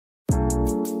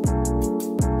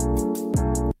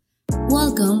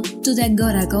Welcome to the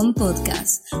Agoracom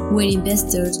podcast, where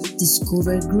investors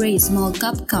discover great small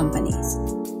cap companies.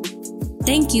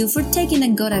 Thank you for taking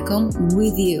Agoracom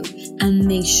with you, and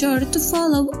make sure to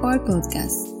follow our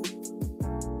podcast.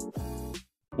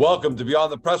 Welcome to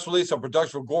Beyond the Press Release, a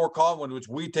production of Agoracom, in which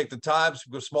we take the time to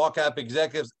speak with small cap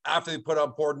executives after they put out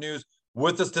important news.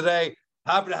 With us today,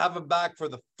 happy to have him back for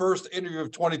the first interview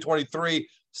of 2023,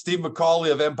 Steve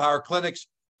McCauley of Empower Clinics,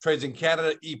 trades in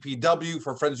Canada, EPW,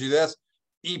 for friends of this,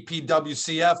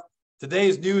 EPWCF.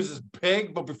 Today's news is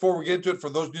big, but before we get into it,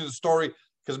 for those new to the story,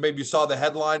 because maybe you saw the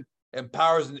headline,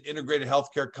 Empower is an integrated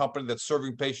healthcare company that's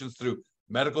serving patients through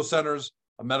medical centers,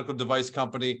 a medical device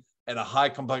company, and a high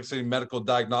complexity medical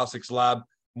diagnostics lab.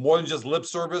 More than just lip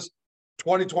service.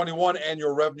 2021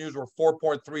 annual revenues were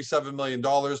 $4.37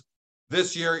 million.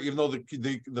 This year, even though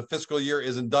the fiscal year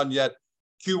isn't done yet,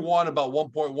 Q1 about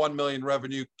 1.1 million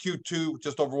revenue, Q2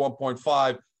 just over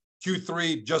 1.5,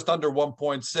 Q3 just under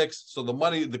 1.6. So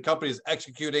the company is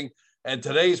executing. And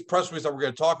today's press release that we're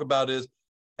going to talk about is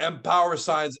Empower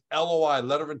signs LOI,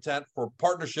 letter of intent, for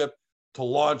partnership to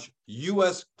launch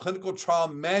U.S. clinical trial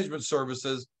management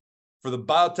services for the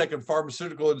biotech and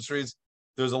pharmaceutical industries.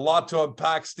 There's a lot to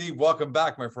unpack. Steve, welcome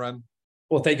back, my friend.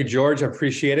 Well, thank you, George. I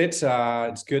appreciate it.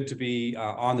 It's good to be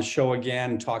on the show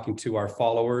again, talking to our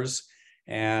followers.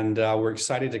 And we're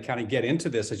excited to kind of get into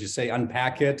this, as you say,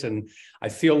 unpack it. And I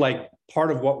feel like part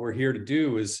of what we're here to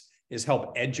do is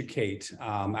help educate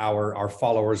our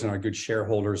followers and our good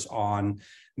shareholders on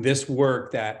this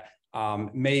work that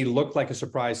may look like a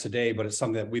surprise today, but it's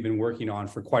something that we've been working on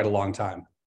for quite a long time.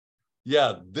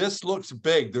 Yeah, this looks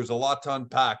big. There's a lot to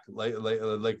unpack,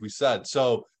 like we said.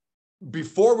 So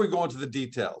before we go into the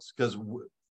details, because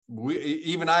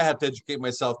even I had to educate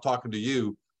myself talking to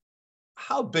you,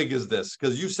 how big is this?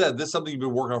 Because you said this is something you've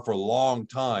been working on for a long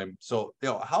time. So,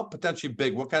 how potentially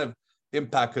big, what kind of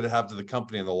impact could it have to the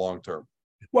company in the long term?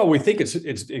 Well, we think it's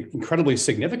incredibly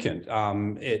significant.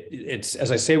 It's,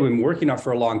 as I say, we've been working on it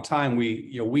for a long time.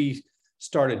 We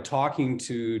started talking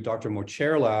to Dr.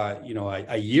 Mocerla,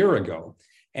 a year ago.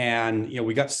 And,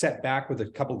 we got set back with a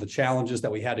couple of the challenges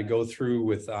that we had to go through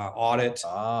with audit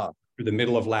through the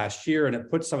middle of last year. And it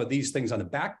put some of these things on the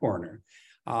back burner.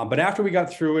 But after we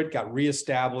got through it, got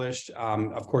reestablished,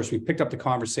 of course, we picked up the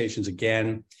conversations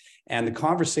again. And the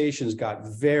conversations got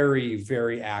very,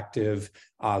 very active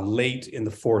late in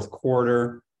the fourth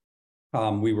quarter.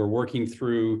 We were working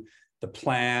through the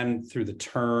plan, through the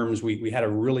terms. We had a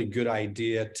really good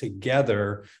idea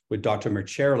together with Dr.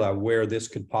 Mocerla where this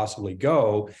could possibly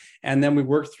go. And then we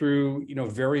worked through,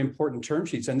 very important term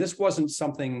sheets. And this wasn't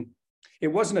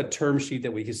it wasn't a term sheet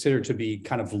that we considered to be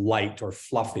kind of light or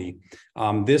fluffy.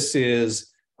 This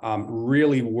is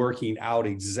really working out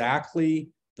exactly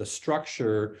the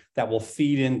structure that will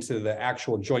feed into the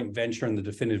actual joint venture and the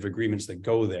definitive agreements that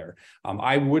go there.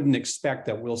 I wouldn't expect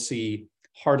that we'll see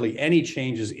hardly any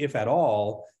changes, if at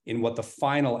all, in what the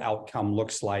final outcome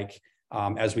looks like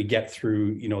as we get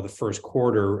through, the first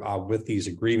quarter with these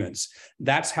agreements.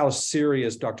 That's how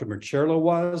serious Dr. Mocerla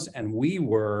was, and we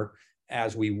were,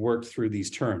 as we worked through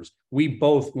these terms. We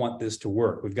both want this to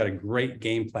work. We've got a great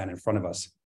game plan in front of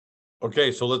us.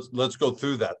 Okay, so let's go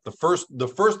through that.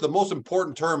 The most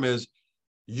important term is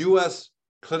U.S.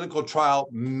 clinical trial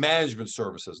management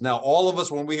services. Now, all of us,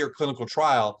 when we hear clinical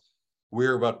trial, we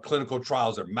hear about clinical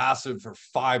trials. They're massive for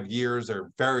 5 years.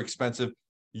 They're very expensive.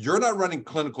 You're not running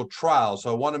clinical trials,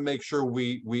 so I want to make sure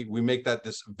we make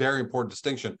this very important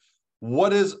distinction.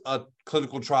 What is a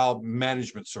clinical trial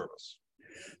management service?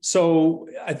 So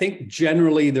I think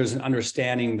generally there's an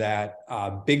understanding that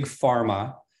big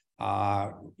pharma,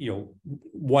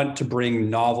 want to bring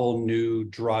novel new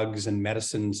drugs and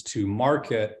medicines to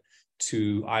market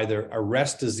to either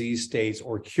arrest disease states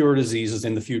or cure diseases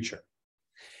in the future.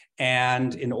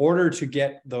 And in order to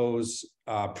get those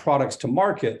products to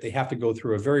market, they have to go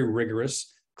through a very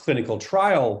rigorous clinical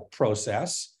trial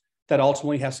process that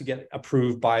ultimately has to get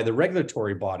approved by the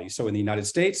regulatory body. So in the United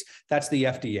States, that's the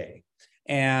FDA.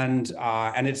 And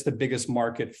it's the biggest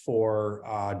market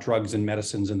for drugs and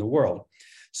medicines in the world.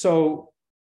 So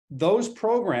those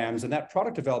programs and that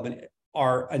product development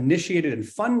are initiated and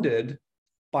funded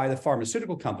by the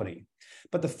pharmaceutical company.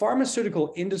 But the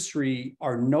pharmaceutical industry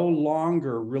are no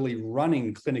longer really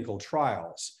running clinical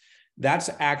trials. That's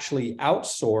actually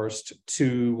outsourced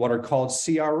to what are called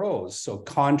CROs, so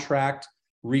contract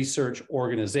research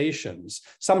organizations.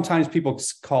 Sometimes people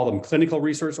call them clinical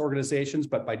research organizations,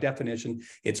 but by definition,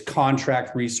 it's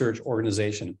contract research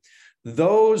organization.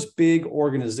 Those big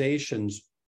organizations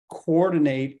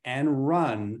coordinate and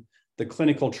run the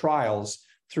clinical trials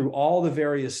through all the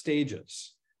various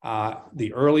stages.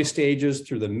 The early stages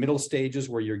through the middle stages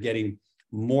where you're getting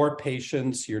more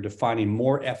patients, you're defining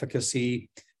more efficacy,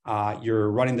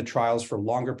 you're running the trials for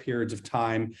longer periods of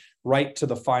time, right to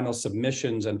the final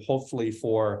submissions, and hopefully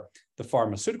for the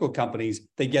pharmaceutical companies,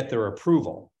 they get their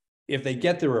approval. If they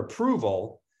get their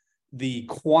approval, the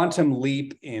quantum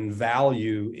leap in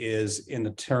value is in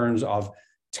the terms of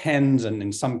tens and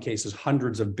in some cases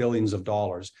hundreds of billions of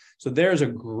dollars. So there's a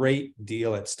great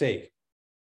deal at stake.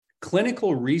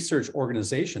 Clinical research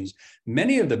organizations,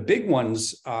 many of the big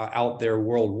ones out there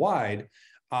worldwide,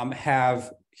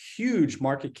 have huge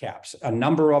market caps. A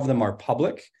number of them are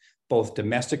public, both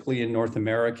domestically in North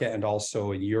America and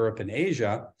also in Europe and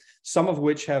Asia, some of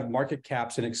which have market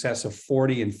caps in excess of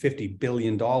 $40 and $50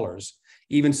 billion.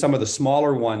 Even some of the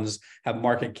smaller ones have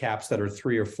market caps that are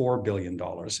 $3 or $4 billion.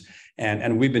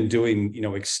 And we've been doing,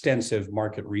 extensive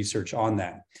market research on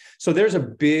that. So there's a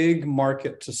big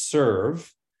market to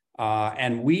serve.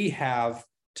 And we have,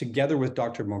 together with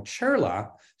Dr.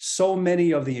 Mocerla, so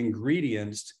many of the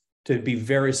ingredients to be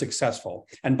very successful.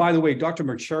 And by the way, Dr.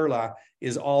 Mocerla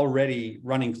is already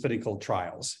running clinical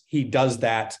trials. He does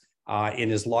that in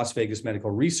his Las Vegas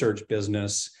medical research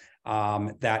business,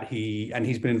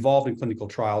 he's been involved in clinical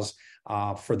trials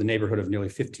for the neighborhood of nearly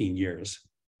 15 years.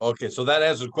 Okay, so that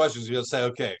answers questions. You're going to say,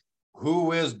 okay,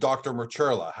 who is Dr.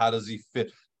 Mocerla? How does he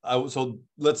fit? So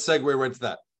let's segue right to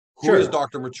that. Who is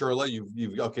Dr.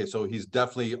 Mocerla? Okay, so he's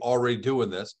definitely already doing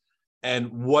this.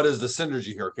 And what is the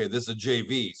synergy here? Okay, this is a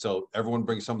JV, so everyone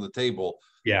brings some to the table.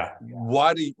 Yeah.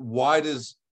 Why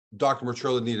does Dr.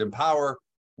 Mocerla need Empower?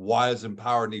 Why does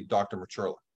Empower need Dr.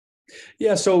 Mocerla?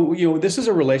 Yeah, so this is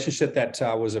a relationship that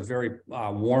was a very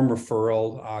warm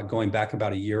referral going back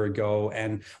about a year ago,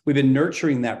 and we've been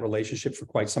nurturing that relationship for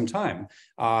quite some time.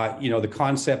 The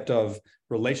concept of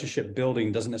relationship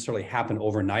building doesn't necessarily happen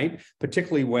overnight,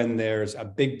 particularly when there's a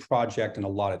big project and a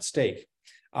lot at stake.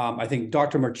 I think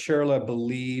Dr. Mocerla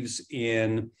believes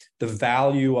in the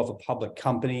value of a public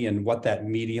company and what that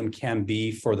medium can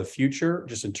be for the future,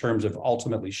 just in terms of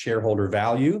ultimately shareholder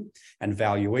value and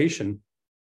valuation.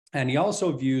 And he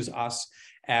also views us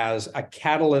as a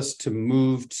catalyst to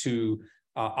move to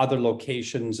other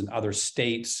locations and other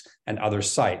states and other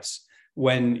sites.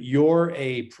 When you're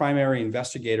a primary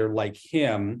investigator like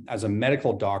him as a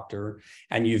medical doctor,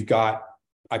 and you've got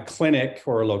a clinic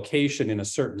or a location in a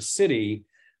certain city,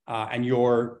 and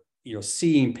you're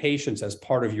seeing patients as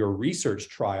part of your research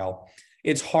trial,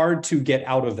 it's hard to get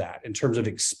out of that in terms of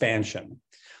expansion.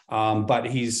 But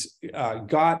he's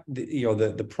got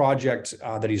the project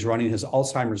that he's running, his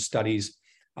Alzheimer's studies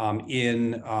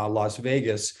in Las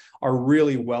Vegas, are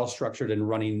really well structured and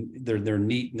running. They're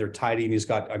neat and they're tidy, and he's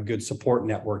got a good support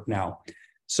network now.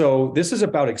 So this is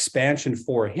about expansion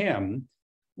for him.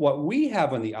 What we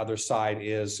have on the other side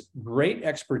is great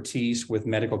expertise with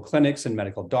medical clinics and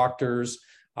medical doctors.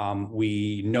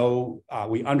 We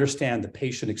understand the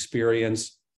patient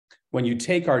experience. When you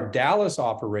take our Dallas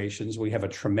operations, we have a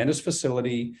tremendous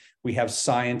facility. We have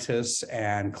scientists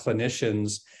and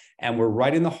clinicians, and we're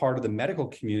right in the heart of the medical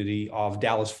community of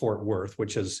Dallas-Fort Worth,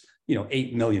 which is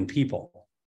 8 million people.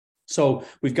 So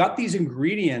we've got these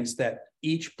ingredients that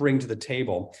each bring to the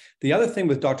table. The other thing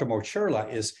with Dr.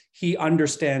 Mocerla is he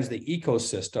understands the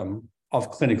ecosystem of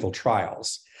clinical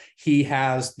trials. He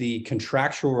has the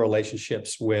contractual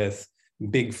relationships with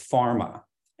big pharma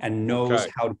and knows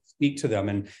how to speak to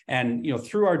them. And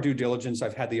through our due diligence,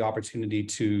 I've had the opportunity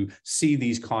to see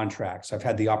these contracts. I've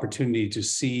had the opportunity to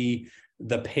see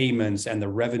the payments and the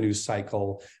revenue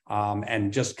cycle,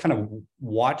 and just kind of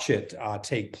watch it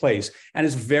take place. And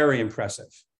it's very impressive.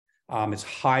 It's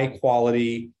high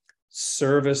quality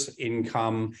service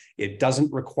income. It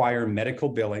doesn't require medical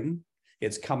billing.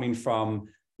 It's coming from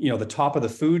the top of the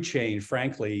food chain,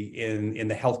 frankly, in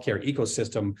the healthcare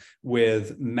ecosystem,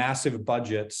 with massive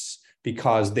budgets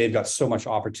because they've got so much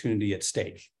opportunity at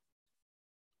stake.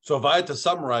 So if I had to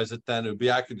summarize it, then it would be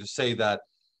accurate to say that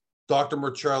Dr.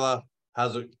 Mocerla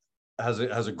has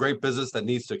a great business that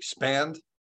needs to expand.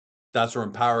 That's where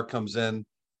Empower comes in,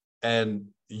 and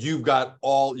you've got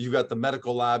the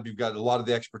medical lab, you've got a lot of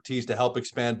the expertise to help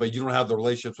expand, but you don't have the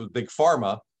relationships with big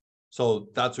pharma. So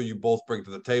that's what you both bring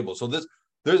to the table. So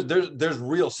there's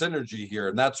real synergy here.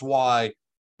 And that's why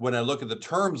when I look at the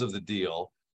terms of the deal,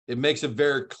 it makes it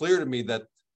very clear to me that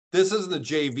this isn't a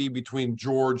JV between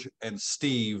George and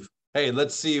Steve. Hey,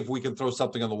 let's see if we can throw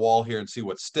something on the wall here and see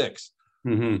what sticks.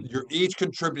 Mm-hmm. You're each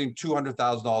contributing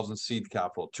 $200,000 in seed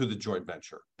capital to the joint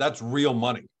venture. That's real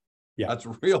money. Yeah, that's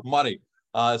real money.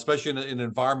 Especially in an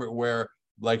environment where,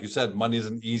 like you said, money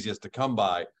isn't easiest to come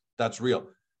by. That's real.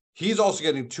 He's also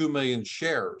getting 2 million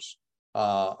shares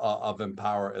of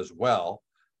Empower as well.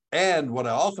 And what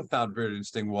I also found very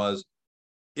interesting was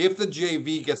If the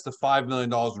JV gets to $5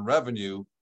 million in revenue,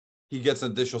 he gets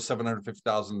an additional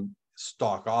 750,000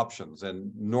 stock options.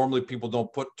 And normally people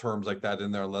don't put terms like that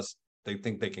in there unless they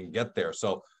think they can get there.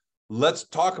 So let's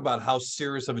talk about how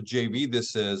serious of a JV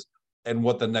this is and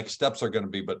what the next steps are going to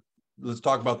be. But let's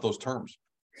talk about those terms.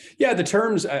 Yeah, the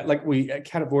terms, like we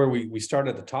kind of where we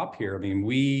started at the top here. I mean,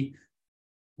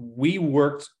 we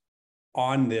worked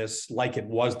on this like it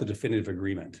was the definitive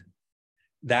agreement.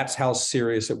 That's how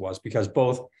serious it was, because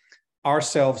both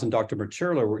ourselves and Dr.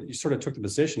 Mercherla, you sort of took the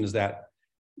position is that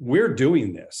we're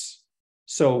doing this.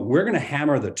 So we're going to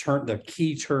hammer the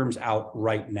key terms out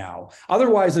right now.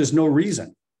 Otherwise, there's no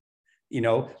reason.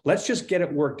 Let's just get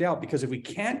it worked out, because if we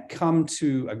can't come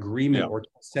to agreement or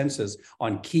consensus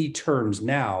on key terms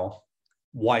now,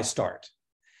 why start?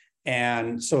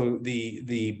 And so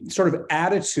the sort of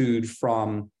attitude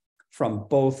from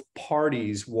both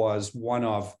parties was one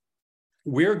of,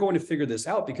 we're going to figure this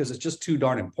out because it's just too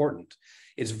darn important.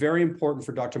 It's very important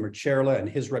for Dr. Mercherla and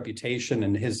his reputation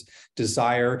and his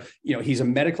desire. He's a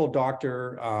medical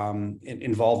doctor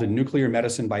involved in nuclear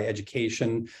medicine by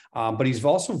education, but he's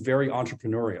also very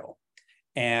entrepreneurial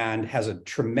and has a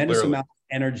tremendous amount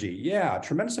of energy. Yeah,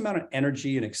 tremendous amount of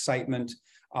energy and excitement,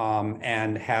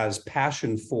 and has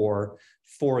passion for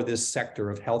this sector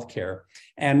of healthcare.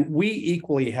 And we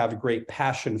equally have a great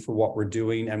passion for what we're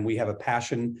doing, and we have a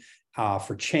passion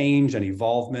for change and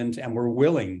evolvement, and we're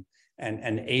willing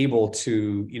and able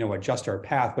to, adjust our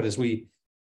path. But as we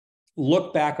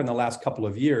look back on the last couple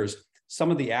of years,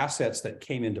 some of the assets that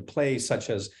came into play,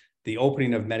 such as the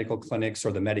opening of medical clinics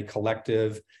or the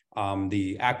MediCollective,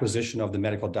 the acquisition of the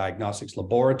Medical Diagnostics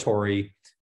Laboratory,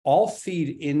 all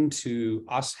feed into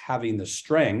us having the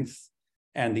strength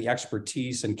and the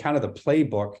expertise and kind of the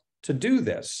playbook to do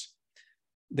this.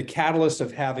 The catalyst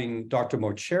of having Dr.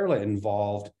 Mercherla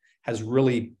involved has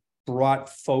really brought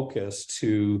focus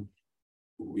to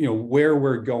where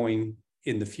we're going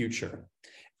in the future.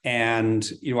 And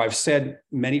I've said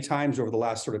many times over the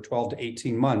last sort of 12 to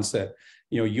 18 months that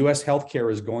US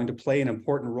healthcare is going to play an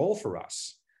important role for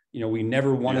us. We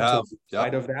never wanted to lose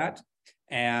sight of that.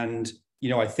 And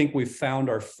I think we've found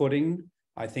our footing.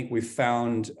 I think we've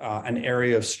found an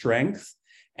area of strength,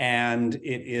 and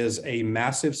it is a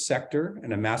massive sector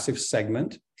and a massive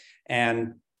segment.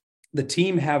 And the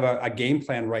team have a game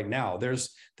plan right now. There's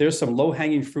some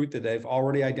low-hanging fruit that they've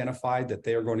already identified that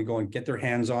they are going to go and get their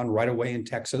hands on right away in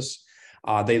Texas.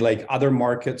 They like other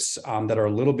markets that are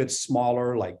a little bit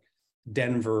smaller, like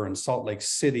Denver and Salt Lake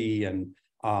City, and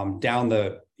down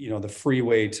the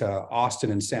freeway to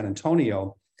Austin and San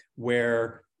Antonio,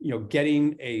 where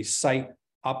getting a site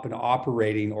up and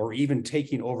operating, or even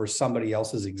taking over somebody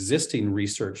else's existing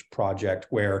research project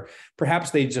where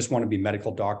perhaps they just want to be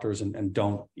medical doctors and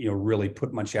don't really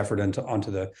put much effort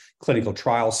onto the clinical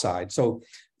trial side. So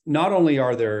not only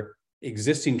are there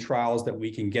existing trials that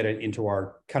we can get it into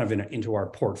our into our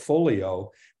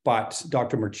portfolio, but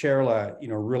Dr. Mercherla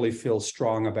really feels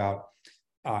strong about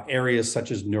areas such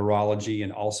as neurology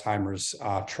and Alzheimer's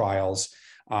trials.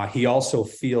 He also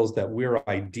feels that we're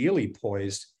ideally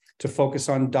poised to focus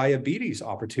on diabetes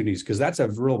opportunities, because that's a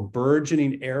real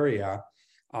burgeoning area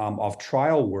of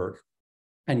trial work.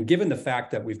 And given the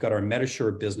fact that we've got our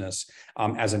Medisure business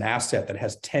as an asset that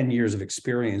has 10 years of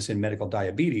experience in medical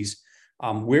diabetes,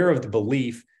 we're of the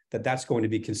belief that that's going to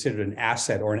be considered an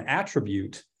asset or an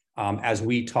attribute as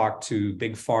we talk to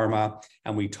big pharma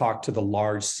and we talk to the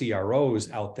large CROs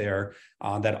out there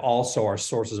that also are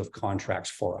sources of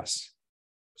contracts for us.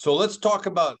 So let's talk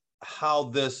about how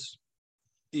this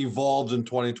evolved in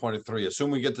 2023. Assume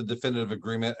we get the definitive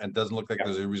agreement, and doesn't look like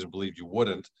there's any reason to believe you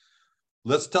wouldn't.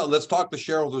 Let's talk to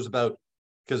shareholders about,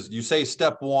 because you say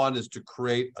step one is to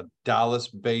create a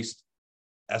Dallas-based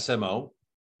SMO.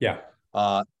 Yeah.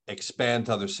 Expand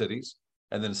to other cities.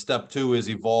 And then step two is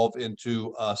evolve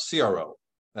into a CRO.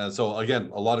 And so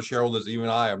again, a lot of shareholders, even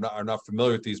I, are not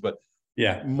familiar with these, but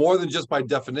more than just by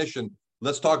definition,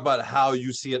 let's talk about how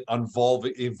you see it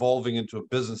evolving into a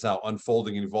business now,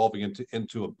 unfolding and evolving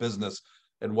into a business,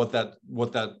 and what that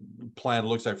plan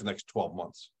looks like for the next 12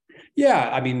 months. Yeah,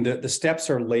 I mean, the steps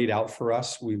are laid out for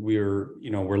us. We're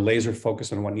laser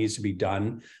focused on what needs to be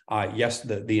done. Yes,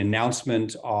 the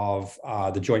announcement of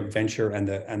the joint venture and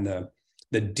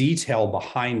the detail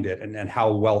behind it and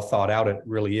how well thought out it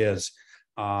really is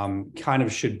kind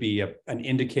of should be an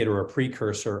indicator or a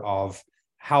precursor of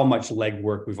how much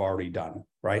legwork we've already done,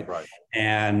 right? Right.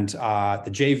 And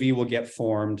the JV will get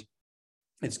formed.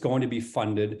 It's going to be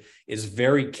funded. It's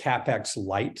very CapEx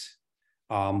light,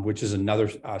 which is another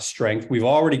strength. We've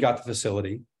already got the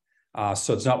facility.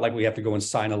 So it's not like we have to go and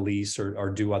sign a lease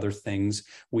or do other things.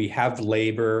 We have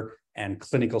labor and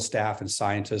clinical staff and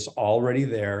scientists already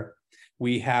there.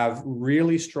 We have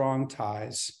really strong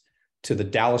ties to the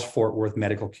Dallas-Fort Worth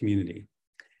medical community.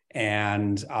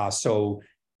 And so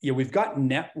we've got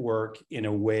network in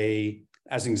a way,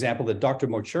 as an example, that Dr.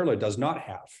 Mocerla does not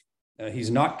have.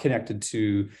 He's not connected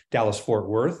to Dallas-Fort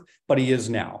Worth, but he is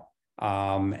now,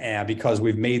 and because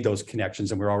we've made those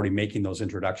connections and we're already making those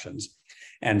introductions.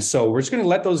 And so we're just going to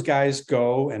let those guys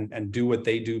go and do what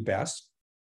they do best.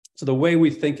 So the way we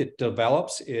think it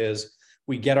develops is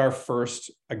we get our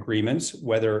first agreements,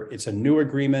 whether it's a new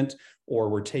agreement or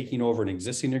we're taking over an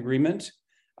existing agreement.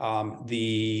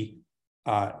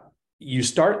 You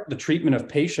start the treatment of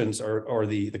patients or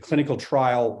the clinical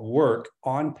trial work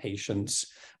on patients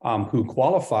who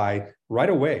qualify right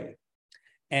away.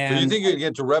 And so you think you can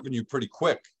get to revenue pretty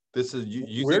quick? This is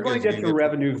we're going to get to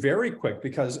revenue very quick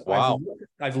because wow.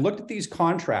 I've looked at these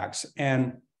contracts,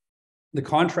 and the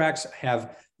contracts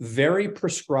have very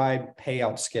prescribed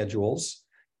payout schedules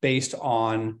based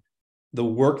on the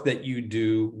work that you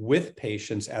do with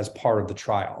patients as part of the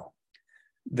trial.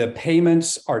 The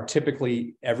payments are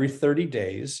typically every 30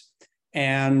 days,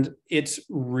 and it's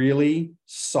really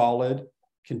solid,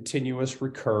 continuous,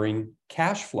 recurring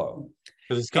cash flow.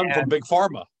 Because it's coming from Big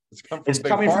Pharma. It's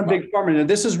coming from Big Pharma. And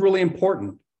this is really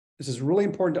important. This is really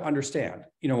important to understand.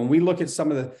 When we look at some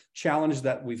of the challenges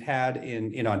that we've had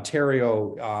in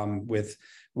Ontario with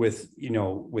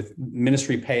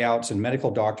ministry payouts and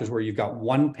medical doctors, where you've got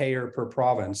one payer per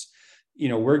province,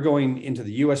 we're going into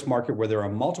the US market where there are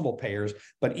multiple payers.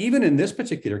 But even in this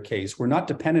particular case, we're not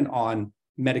dependent on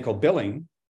medical billing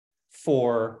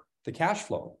for the cash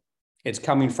flow. It's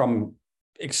coming from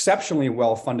exceptionally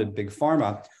well-funded Big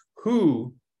Pharma,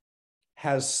 who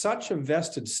has such a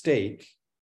vested stake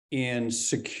in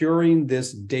securing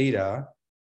this data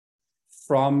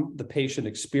from the patient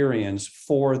experience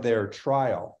for their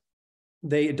trial.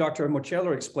 Dr.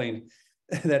 Mocerla explained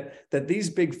that these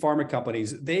big pharma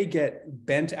companies, they get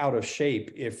bent out of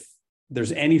shape if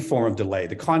there's any form of delay.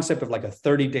 The concept of like a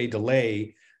 30-day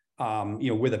delay,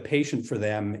 with a patient for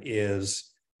them is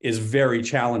very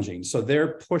challenging. So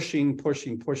they're pushing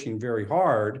very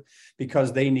hard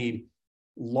because they need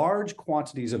large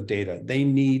quantities of data. They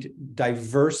need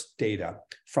diverse data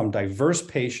from diverse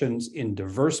patients in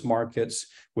diverse markets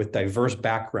with diverse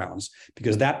backgrounds,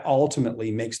 because that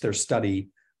ultimately makes their study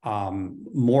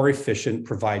more efficient,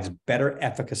 provides better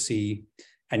efficacy,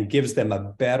 and gives them a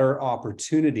better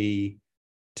opportunity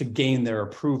to gain their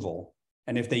approval.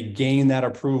 And if they gain that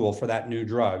approval for that new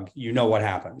drug, what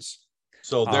happens.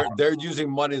 So they're using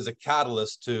money as a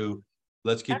catalyst to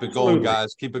let's keep absolutely. It going,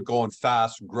 guys. Keep it going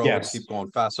fast, grow yes. it, keep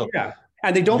going fast. So yeah.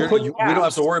 And they don't put we don't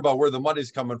have to worry about where the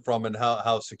money's coming from and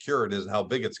how secure it is and how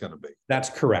big it's going to be.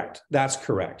 That's correct.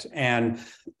 And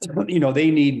they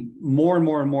need more and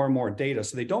more data.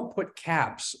 So they don't put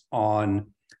caps on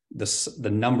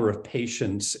the number of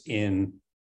patients in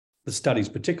the studies,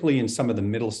 particularly in some of the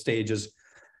middle stages.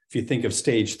 If you think of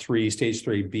stage 3, stage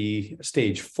 3B,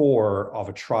 stage 4 of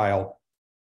a trial,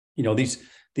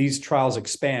 these trials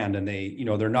expand, and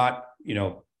they're not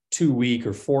 2-week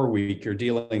or 4-week. You're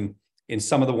dealing in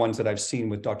some of the ones that I've seen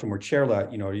with Dr.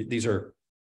 Mocerla, these are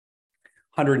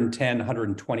 110,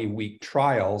 120 week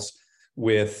trials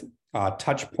with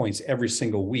touch points every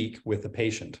single week with the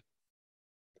patient.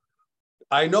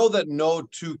 I know that no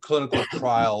two clinical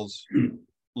trials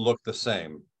look the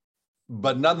same,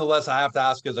 but nonetheless, I have to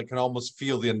ask, because I can almost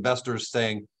feel the investors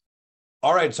saying,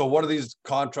 all right, so what do these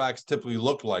contracts typically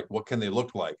look like? What can they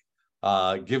look like?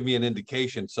 Give me an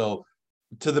indication. So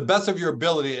to the best of your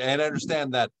ability, and I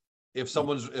understand that if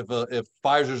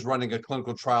Pfizer's running a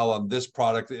clinical trial on this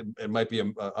product, it might be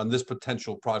on this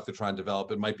potential product they're trying to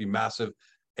develop, it might be massive.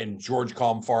 And George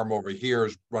Calm Farm over here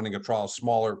is running a trial,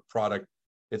 smaller product.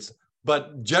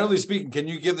 But generally speaking, can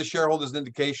you give the shareholders an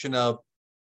indication of,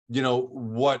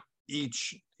 what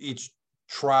each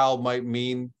trial might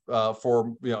mean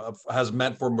has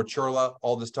meant for Mocerla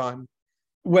all this time?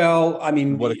 Well, I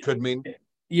mean, what it could mean.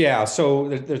 Yeah. So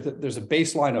there's a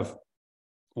baseline of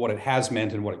what it has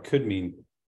meant and what it could mean.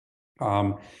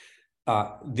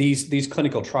 These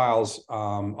clinical trials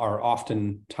are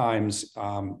oftentimes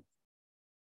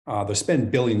they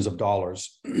spend billions of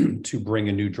dollars to bring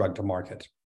a new drug to market,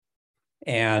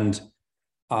 and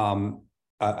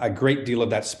a great deal of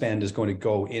that spend is going to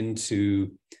go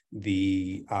into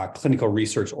the clinical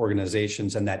research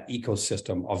organizations and that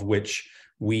ecosystem of which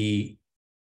we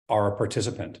are a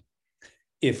participant.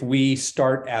 If we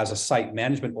start as a site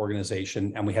management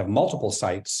organization and we have multiple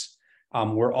sites,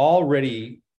 we're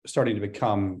already starting to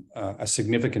become a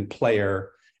significant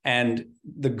player. And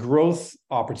the growth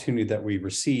opportunity that we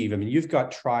receive, I mean, you've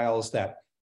got trials that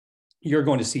you're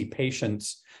going to see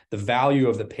patients, the value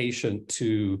of the patient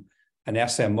to an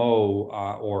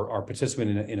SMO or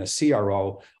participant in a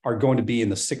CRO are going to be in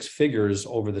the six figures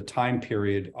over the time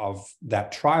period of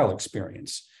that trial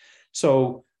experience.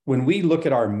 So when we look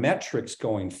at our metrics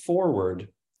going forward,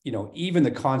 even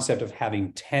the concept of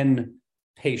having 10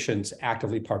 patients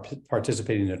actively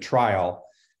participating in a trial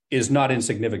is not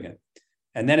insignificant.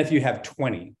 And then if you have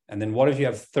 20, and then what if you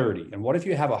have 30, and what if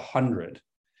you have 100?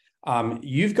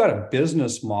 You've got a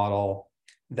business model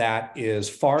that is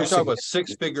far. You're talking about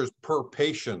six figures per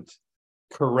patient.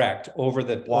 Correct, over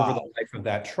the life of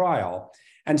that trial.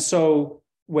 And so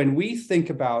when we think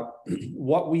about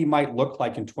what we might look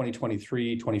like in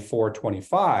 2023, 24,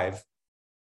 25,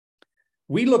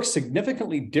 we look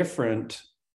significantly different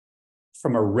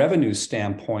from a revenue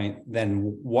standpoint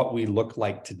than what we look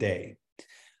like today.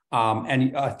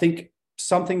 And I think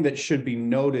something that should be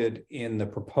noted in the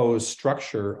proposed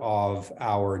structure of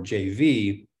our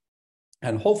JV,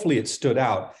 and hopefully it stood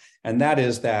out, and that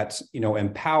is that,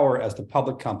 Empower as the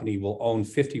public company will own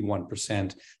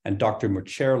 51% and Dr.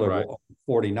 Mucciarla will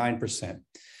own 49%.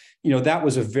 That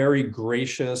was a very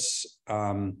gracious,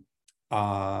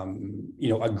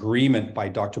 agreement by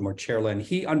Dr. Mucciarla, and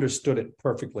he understood it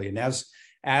perfectly. And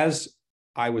as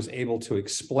I was able to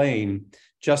explain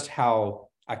just how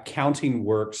accounting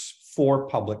works for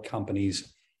public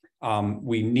companies,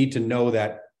 we need to know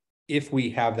that if we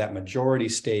have that majority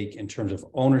stake in terms of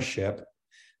ownership,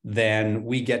 then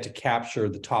we get to capture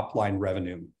the top line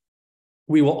revenue.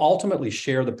 We will ultimately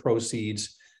share the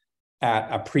proceeds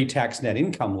at a pre-tax net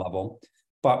income level,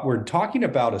 but we're talking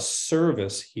about a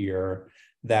service here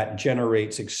that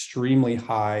generates extremely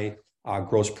high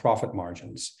gross profit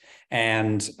margins.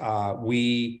 And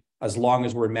we, as long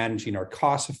as we're managing our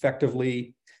costs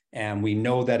effectively, and we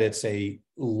know that it's a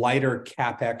lighter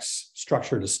CapEx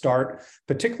structure to start,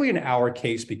 particularly in our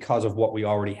case, because of what we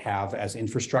already have as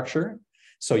infrastructure.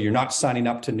 So you're not signing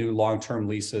up to new long-term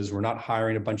leases. We're not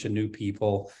hiring a bunch of new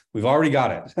people. We've already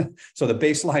got it. So the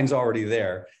baseline's already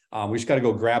there. We just got to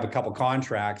go grab a couple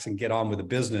contracts and get on with the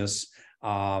business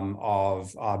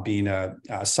of being a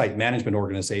site management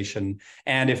organization.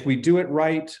 And if we do it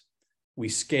right, we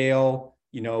scale.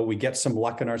 We get some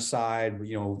luck on our side,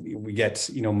 we get,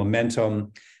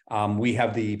 momentum. We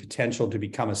have the potential to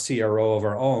become a CRO of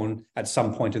our own at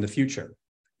some point in the future.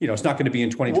 It's not going to be in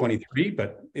 2023,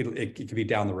 but it could be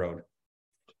down the road.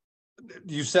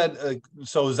 You said,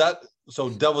 so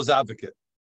devil's advocate,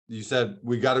 you said,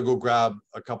 we got to go grab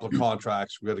a couple of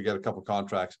contracts. We got to get a couple of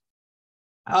contracts.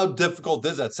 How difficult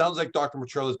is that? Sounds like Dr.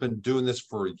 Mucciarla has been doing this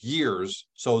for years.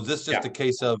 So is this just a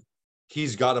case of,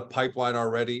 he's got a pipeline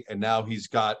already, and now he's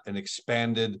got an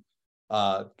expanded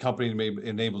company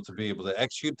enabled to be able to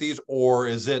execute these? Or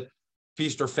is it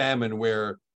feast or famine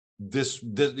where this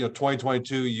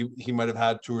 2022, he might have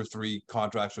had 2 or 3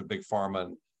 contracts with big pharma,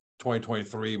 and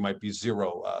 2023 might be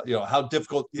 0. How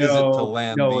difficult is it to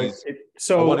land these?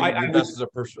 So that's a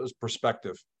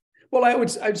perspective. Well,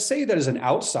 I'd say that as an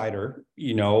outsider,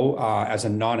 as a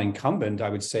non-incumbent, I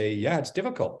would say, yeah, it's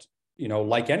difficult,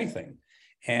 like anything.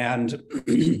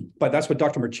 But that's what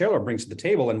Dr. Mucciarla brings to the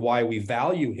table, and why we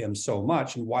value him so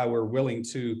much, and why we're willing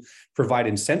to provide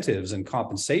incentives and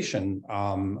compensation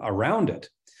around it.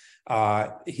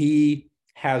 He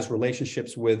has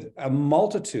relationships with a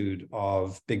multitude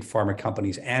of big pharma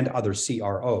companies and other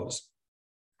CROs.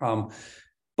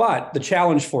 But the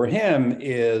challenge for him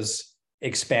is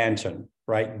expansion,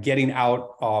 right? Getting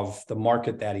out of the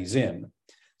market that he's in.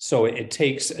 So it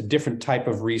takes a different type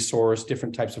of resource,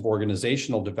 different types of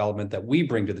organizational development that we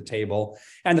bring to the table.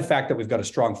 And the fact that we've got a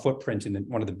strong footprint in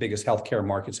one of the biggest healthcare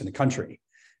markets in the country,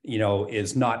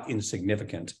 is not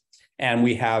insignificant. And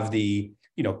we have the,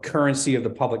 currency of the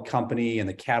public company and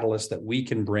the catalyst that we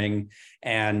can bring.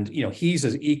 And, he's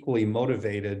as equally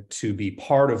motivated to be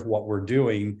part of what we're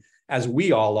doing as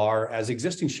we all are as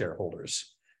existing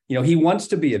shareholders. He wants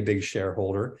to be a big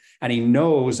shareholder, and he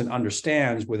knows and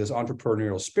understands with his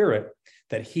entrepreneurial spirit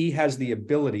that he has the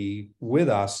ability with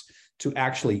us to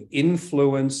actually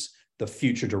influence the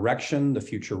future direction, the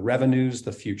future revenues,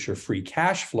 the future free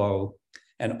cash flow,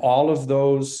 and all of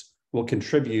those will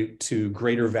contribute to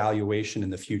greater valuation in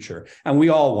the future. And we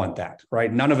all want that,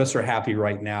 right? None of us are happy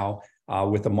right now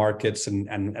with the markets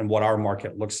and what our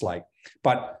market looks like.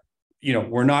 But,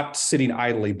 we're not sitting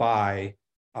idly by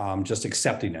just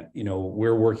accepting it.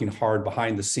 We're working hard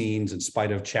behind the scenes in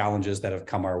spite of challenges that have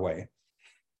come our way.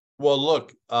 Well,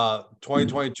 look,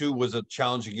 2022 was a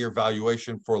challenging year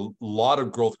valuation for a lot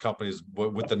of growth companies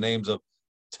with the names of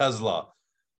Tesla,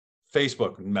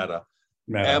 Facebook, Meta.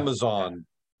 Amazon,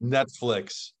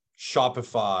 Netflix,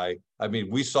 Shopify. I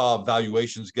mean, we saw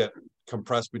valuations get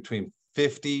compressed between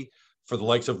 50 for the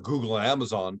likes of Google and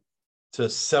Amazon to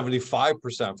 75%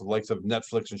 for the likes of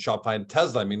Netflix and Shopify and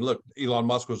Tesla. I mean, look, Elon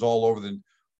Musk was all over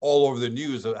the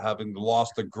news of having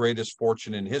lost the greatest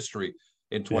fortune in history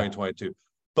in 2022. Yeah.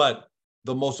 But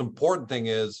the most important thing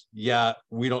is,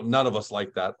 none of us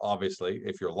like that, obviously,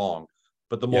 if you're long.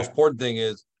 But the most important thing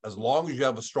is, as long as you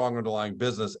have a strong underlying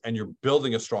business and you're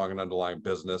building a strong and underlying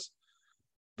business,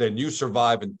 then you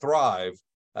survive and thrive,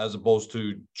 as opposed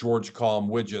to George Calm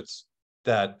widgets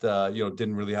that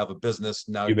didn't really have a business.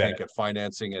 Now you can't get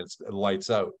financing and it lights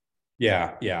out.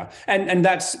 Yeah. And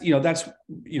that's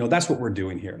what we're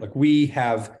doing here. Like, we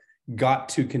have got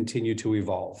to continue to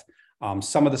evolve.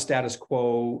 Some of the status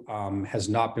quo has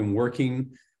not been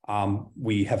working.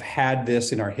 We have had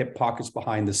this in our hip pockets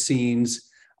behind the scenes.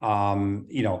 A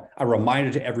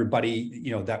reminder to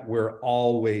everybody, that we're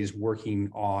always working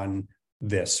on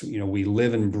this. We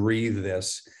live and breathe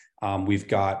this. We've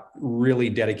got really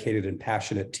dedicated and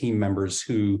passionate team members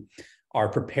who are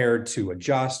prepared to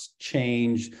adjust,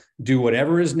 change, do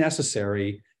whatever is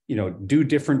necessary, do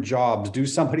different jobs, do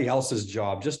somebody else's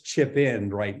job, just chip in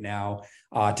right now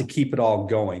to keep it all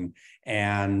going.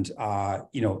 And,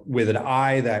 with an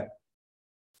eye that,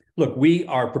 look, we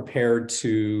are prepared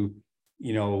to,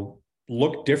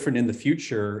 look different in the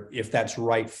future if that's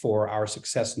right for our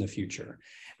success in the future.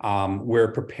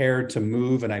 We're prepared to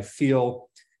move, and I feel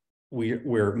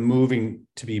we're moving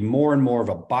to be more and more of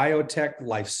a biotech,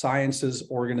 life sciences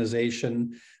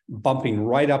organization, bumping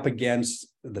right up against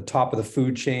the top of the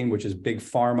food chain, which is big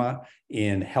pharma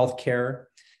in healthcare.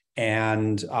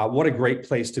 And what a great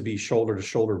place to be shoulder to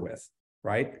shoulder with,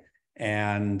 right?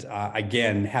 And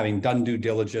again, having done due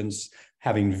diligence,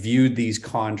 having viewed these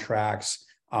contracts,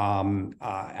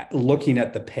 looking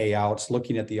at the payouts,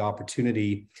 looking at the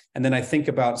opportunity. And then I think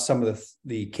about some of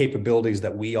the capabilities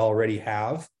that we already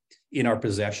have in our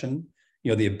possession,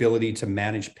 the ability to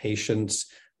manage patients,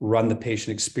 run the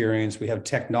patient experience. We have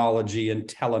technology and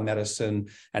telemedicine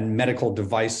and medical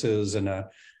devices and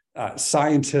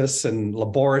scientists and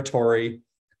laboratory.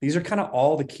 These are kind of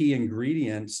all the key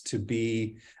ingredients to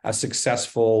be a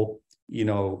successful,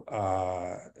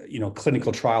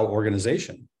 clinical trial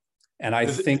organization. And I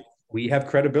think we have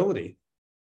credibility.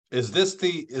 Is this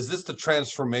the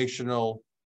transformational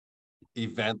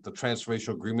event, the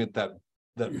transformational agreement that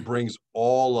brings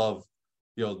all of,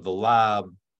 the lab,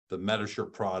 the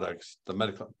Medisure products, the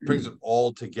medical, brings it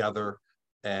all together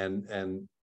and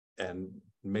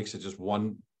makes it just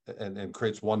one and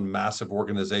creates one massive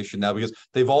organization now, because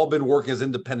they've all been working as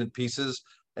independent pieces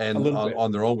and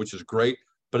on their own, which is great.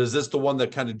 But is this the one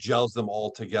that kind of gels them all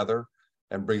together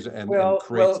and brings and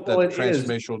creates that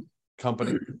transformational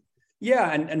company?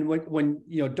 Yeah, and when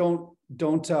don't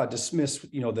dismiss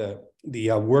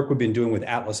the work we've been doing with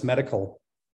Atlas Medical,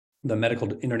 the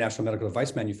international medical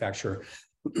device manufacturer.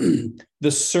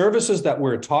 The services that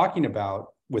we're talking about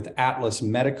with Atlas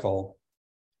Medical,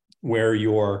 where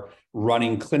you're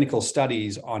running clinical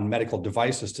studies on medical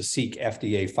devices to seek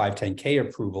FDA 510(k)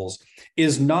 approvals,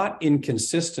 is not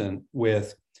inconsistent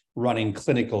with running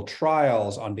clinical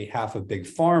trials on behalf of big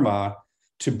pharma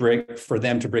for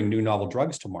them to bring new novel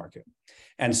drugs to market.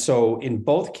 And so in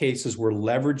both cases, we're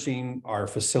leveraging our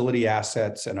facility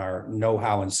assets and our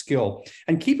know-how and skill.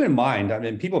 And keep in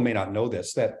mind, people may not know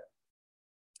this, that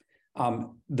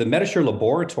the Medisure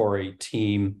laboratory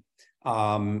team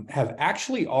have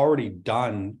actually already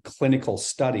done clinical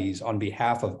studies on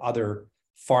behalf of other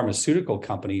pharmaceutical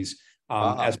companies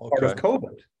as part of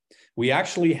COVID. We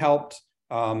actually helped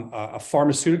a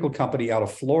pharmaceutical company out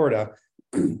of Florida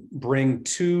bring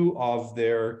 2 of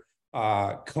their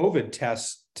COVID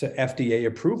tests to FDA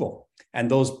approval, and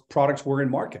those products were in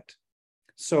market.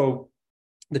 So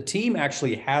the team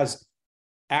actually has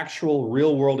actual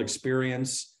real world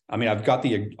experience. I've got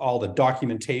all the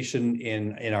documentation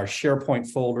in our SharePoint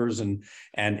folders and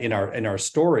in our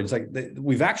storage.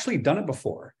 We've actually done it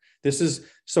before.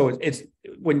 It's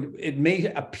when it may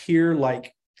appear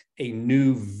like a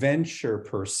new venture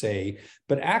per se,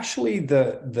 but actually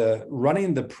the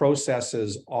running the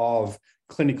processes of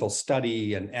clinical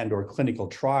study and or clinical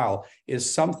trial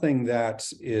is something that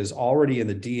is already in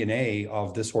the DNA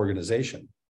of this organization.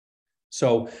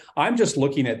 So I'm just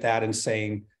looking at that and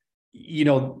saying,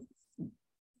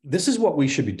 this is what we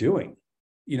should be doing.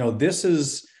 This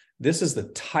is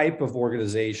the type of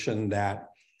organization that,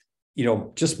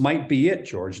 just might be it,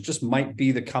 George. It just might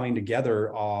be the coming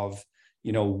together of,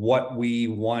 what we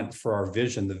want for our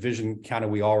vision, the vision kind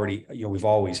of we've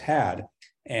always had.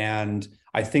 And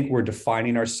I think we're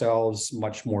defining ourselves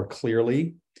much more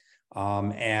clearly,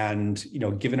 and,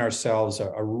 giving ourselves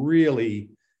a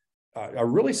really a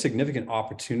really significant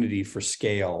opportunity for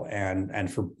scale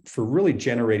and for really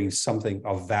generating something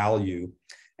of value.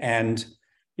 And,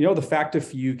 the fact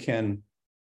if you can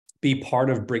be part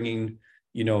of bringing,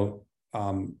 the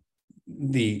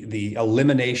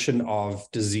elimination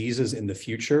of diseases in the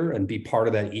future and be part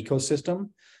of that ecosystem,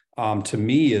 to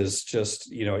me is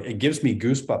just, it gives me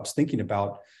goosebumps thinking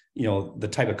about, the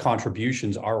type of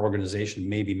contributions our organization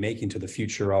may be making to the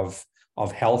future of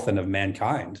health and of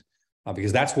mankind,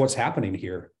 because that's what's happening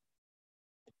here.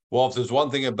 Well, if there's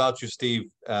one thing about you, Steve,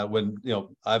 when,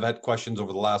 I've had questions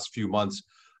over the last few months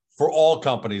for all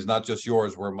companies, not just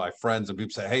yours, where my friends and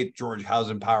people say, hey, George, how's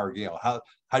Empower? How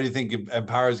do you think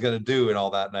Empower is going to do and all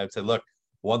that? And I'd say, look,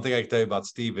 one thing I can tell you about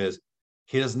Steve is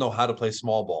he doesn't know how to play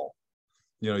small ball.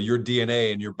 Your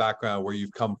DNA and your background, where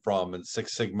you've come from, and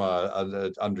Six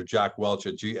Sigma under Jack Welch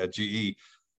at GE,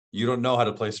 you don't know how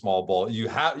to play small ball.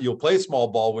 You'll play small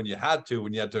ball when you had to,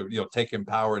 take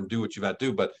Empower and do what you've had to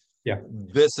do. But yeah,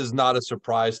 this is not a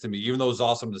surprise to me, even though it's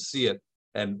awesome to see it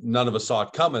and none of us saw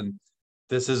it coming.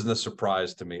 This isn't a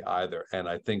surprise to me either. And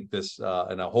I think this,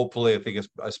 and hopefully,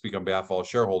 I speak on behalf of all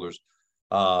shareholders,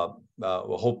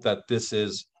 we'll hope that this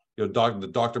is, the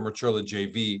Dr. Mocerla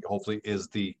JV hopefully is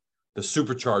the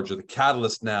supercharger, the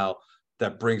catalyst now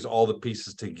that brings all the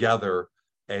pieces together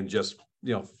and just,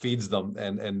 feeds them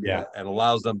and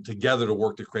allows them together to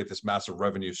work to create this massive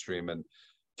revenue stream. And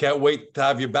can't wait to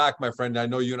have you back, my friend. I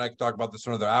know you and I can talk about this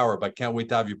for another hour, but can't wait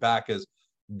to have you back as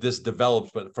this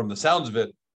develops. But from the sounds of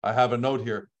it, I have a note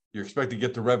here. You expect to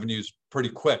get the revenues pretty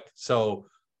quick. So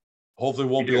hopefully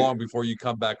it won't be long before you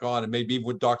come back on. And maybe even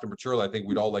with Dr. Mocerla, I think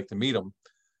we'd all like to meet him.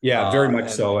 Yeah, very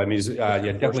much so. I mean, he's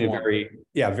definitely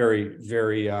very,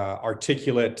 very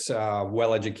articulate,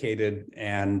 well-educated,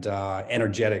 and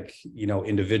energetic,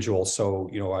 individual. So,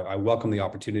 I welcome the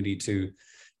opportunity to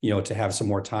have some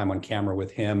more time on camera with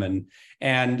him.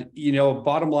 And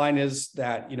bottom line is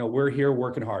that, we're here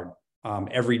working hard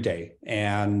every day.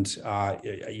 And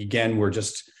again,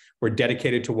 we're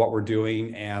dedicated to what we're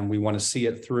doing, and we want to see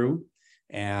it through.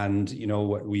 And,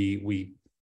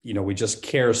 we just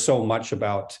care so much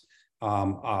about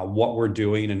what we're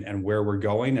doing and where we're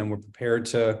going, and we're prepared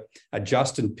to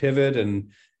adjust and pivot and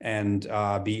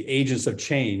be agents of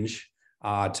change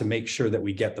to make sure that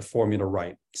we get the formula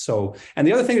right. So, and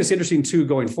the other thing that's interesting too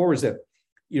going forward is that,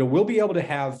 we'll be able to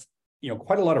have,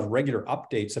 quite a lot of regular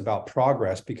updates about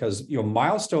progress, because,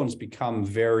 milestones become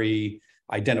very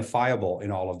identifiable in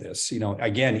all of this.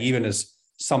 Again, even as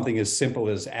something as simple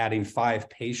as adding 5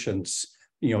 patients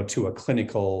to a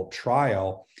clinical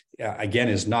trial, again,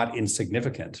 is not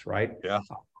insignificant, right? Yeah.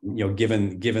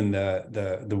 Given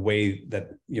the way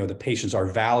that the patients are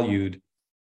valued,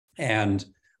 and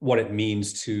what it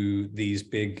means to these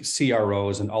big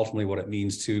CROs, and ultimately what it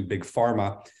means to big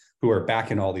pharma who are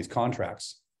backing all these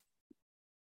contracts.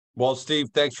 Well, Steve,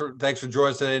 thanks for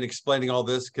joining us today and explaining all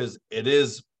this, because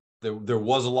there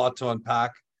was a lot to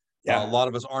unpack. Yeah. A lot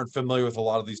of us aren't familiar with a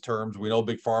lot of these terms. We know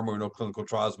big pharma, we know clinical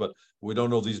trials, but we don't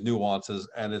know these nuances.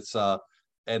 And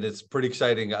it's pretty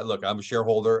exciting. Look, I'm a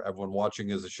shareholder. Everyone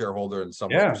watching is a shareholder in some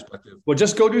perspective. Well,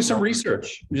 just go do some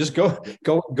research. Just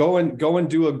go and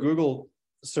do a Google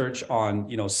search on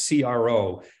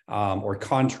CRO or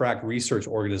contract research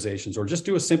organizations, or just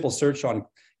do a simple search on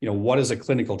what is a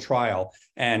clinical trial,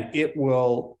 and it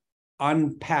will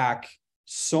unpack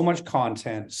so much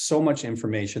content, so much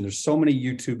information. There's so many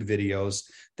YouTube videos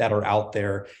that are out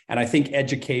there. And I think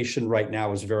education right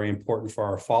now is very important for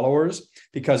our followers,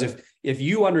 because if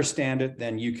you understand it,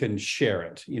 then you can share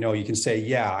it. You can say,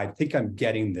 yeah, I think I'm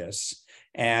getting this.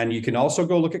 And you can also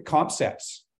go look at comp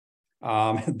sets.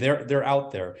 They're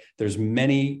out there. There's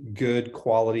many good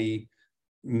quality,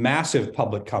 massive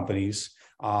public companies,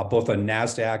 both on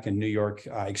NASDAQ and New York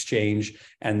Exchange.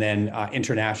 And then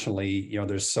internationally,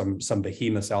 there's some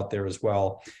behemoths out there as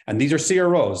well. And these are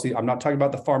CROs. I'm not talking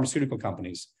about the pharmaceutical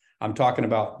companies. I'm talking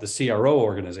about the CRO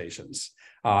organizations.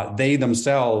 They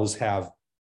themselves have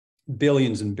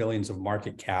billions and billions of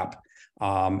market cap,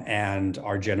 and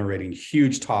are generating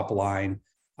huge top line,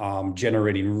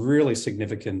 generating really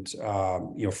significant,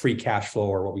 free cash flow,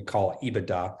 or what we call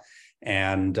EBITDA.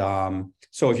 And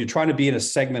so if you're trying to be in a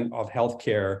segment of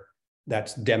healthcare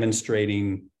that's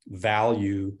demonstrating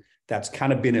value, that's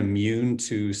kind of been immune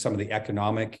to some of the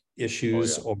economic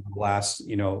issues over the last,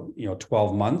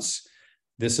 12 months,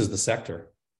 this is the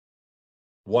sector.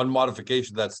 One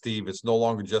modification to that, Steve, it's no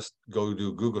longer just go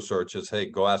do Google search. It's, hey,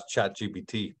 go ask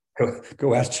ChatGPT.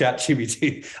 Go ask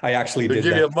ChatGPT. I actually did that.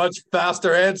 Give you a much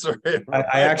faster answer.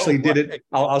 I actually did it.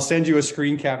 I'll send you a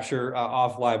screen capture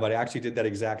offline, but I actually did that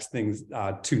exact thing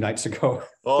 2 nights ago.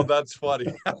 Oh, that's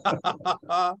funny.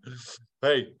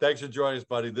 Hey, thanks for joining us,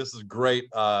 buddy. This is great.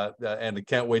 And I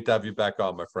can't wait to have you back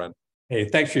on, my friend. Hey,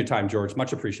 thanks for your time, George.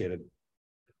 Much appreciated.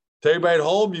 To everybody at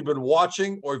home, you've been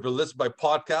watching or you've been listening by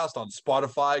podcast on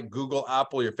Spotify, Google,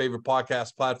 Apple, your favorite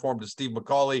podcast platform, to Steve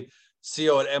McCauley,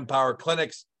 CEO at Empower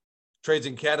Clinics, trades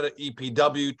in Canada,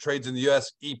 EPW, trades in the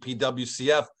US,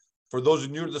 EPWCF. For those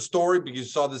who are new to the story, because you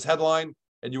saw this headline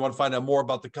and you want to find out more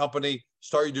about the company,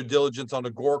 start your due diligence on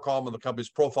Agoracom on the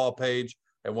company's profile page.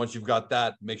 And once you've got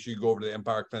that, make sure you go over to the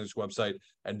Empower Clinics website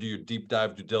and do your deep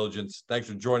dive due diligence. Thanks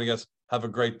for joining us. Have a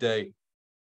great day.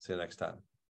 See you next time.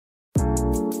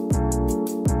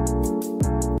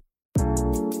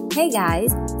 Hey guys,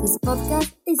 this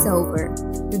podcast is over.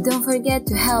 But don't forget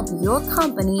to help your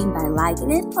company by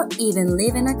liking it or even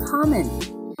leaving a comment.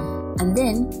 And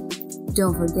then,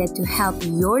 don't forget to help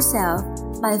yourself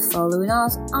by following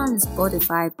us on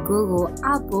Spotify, Google,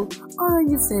 Apple, or on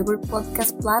your favorite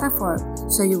podcast platform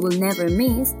so you will never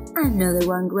miss another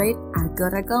one great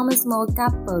Agoracom Small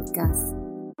Cap podcast.